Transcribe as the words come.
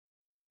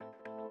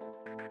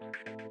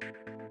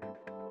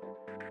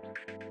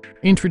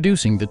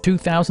Introducing the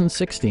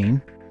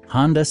 2016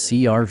 Honda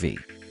CR-V.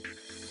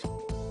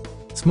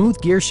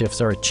 Smooth gear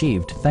shifts are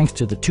achieved thanks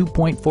to the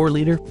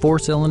 2.4-liter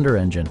four-cylinder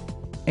engine.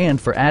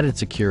 And for added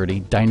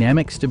security,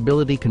 dynamic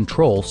stability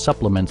control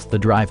supplements the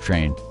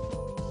drivetrain.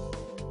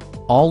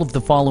 All of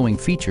the following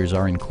features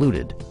are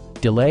included: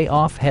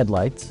 delay-off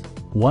headlights,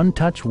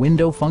 one-touch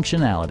window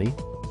functionality,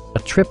 a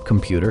trip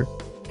computer,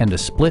 and a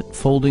split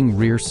folding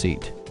rear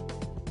seat.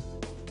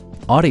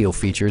 Audio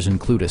features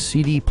include a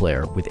CD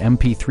player with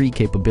MP3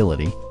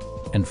 capability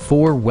and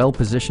 4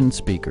 well-positioned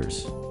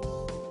speakers.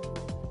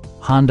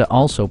 Honda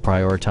also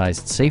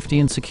prioritized safety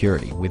and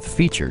security with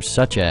features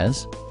such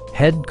as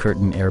head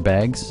curtain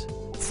airbags,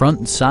 front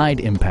and side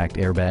impact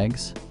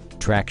airbags,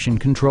 traction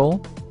control,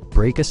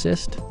 brake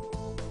assist,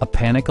 a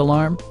panic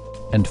alarm,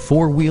 and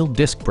 4-wheel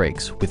disc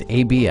brakes with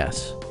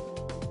ABS.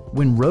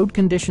 When road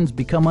conditions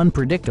become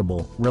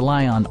unpredictable,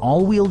 rely on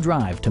all-wheel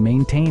drive to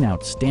maintain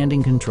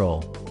outstanding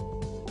control.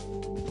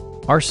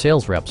 Our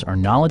sales reps are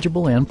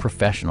knowledgeable and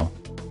professional.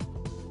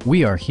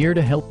 We are here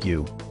to help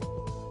you.